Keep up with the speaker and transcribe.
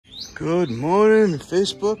Good morning,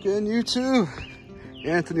 Facebook and YouTube.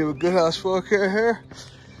 Anthony with Good House Floor Care here.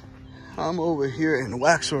 I'm over here in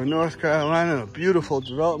Waxhaw, North Carolina, a beautiful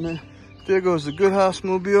development. There goes the Good House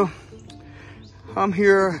Mobile. I'm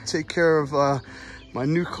here to take care of my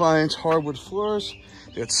new client's hardwood floors.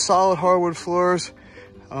 It's solid hardwood floors.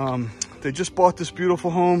 They just bought this beautiful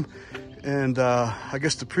home, and I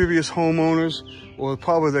guess the previous homeowners, or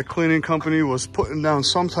probably their cleaning company, was putting down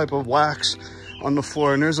some type of wax on the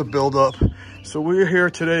floor, and there's a buildup. So we're here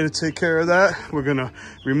today to take care of that. We're gonna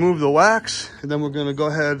remove the wax, and then we're gonna go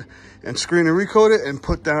ahead and screen and recoat it and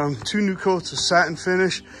put down 2 new coats of satin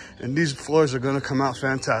finish, and these floors are gonna come out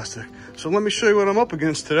fantastic. So let me show you what I'm up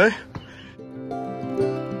against today.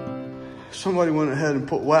 Somebody went ahead and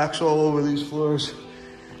put wax all over these floors,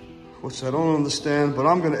 which I don't understand, but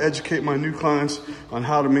I'm gonna educate my new clients on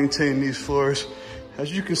how to maintain these floors.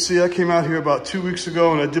 As you can see, I came out here about 2 weeks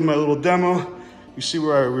ago and I did my little demo. You see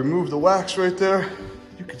where I removed the wax right there?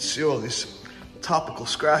 You can see all these topical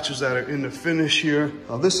scratches that are in the finish here.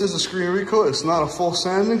 Now, this is a screen recoat. It's not a full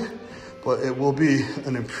sanding, but it will be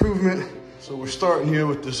an improvement. So we're starting here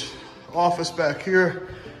with this office back here.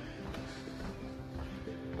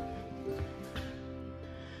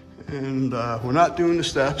 And we're not doing the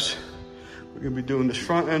steps. We're gonna be doing this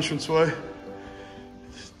front entranceway,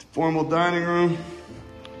 formal dining room,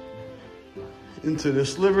 into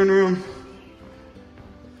this living room,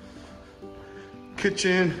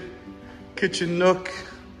 kitchen nook.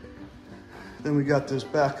 Then we got this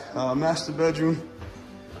back master bedroom.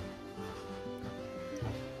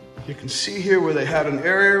 You can see here where they had an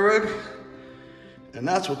area rug, and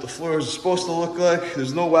that's what the floors are supposed to look like.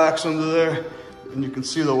 There's no wax under there, and you can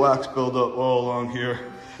see the wax build up all along here.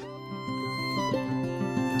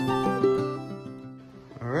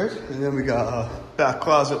 All right, and then we got a back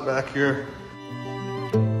closet back here.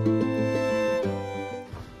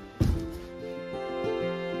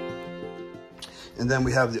 And then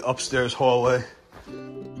we have the upstairs hallway.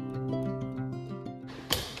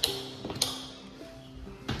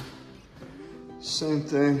 Same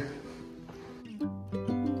thing.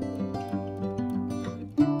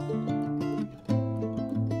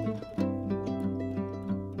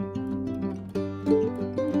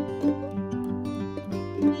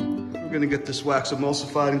 We're gonna get this wax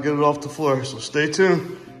emulsified and get it off the floor, so stay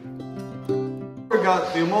tuned. We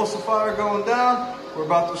got the emulsifier going down. We're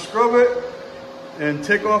about to scrub it and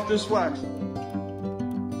take off this wax.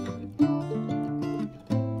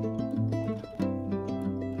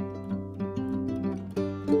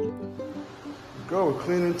 Go, we're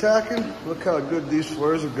cleaning and tacking. Look how good these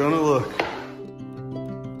floors are gonna look.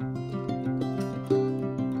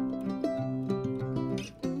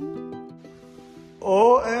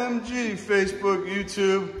 OMG, Facebook,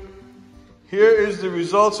 YouTube. Here is the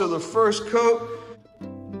results of the first coat.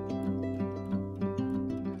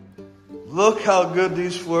 Look how good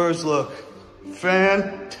these floors look.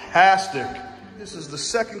 Fantastic. This is the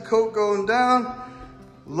second coat going down.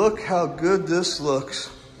 Look how good this looks.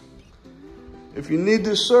 If you need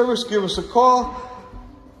this service, give us a call.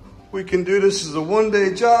 We can do this as a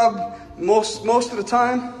one-day job. Most of the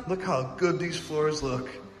time, look how good these floors look.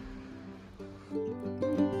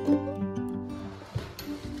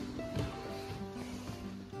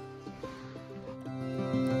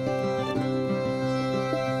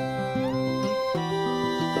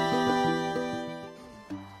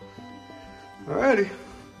 Alrighty,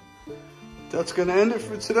 that's gonna end it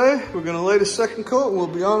for today. We're gonna lay the second coat and we'll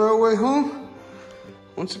be on our way home.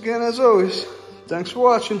 Once again, as always, thanks for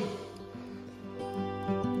watching.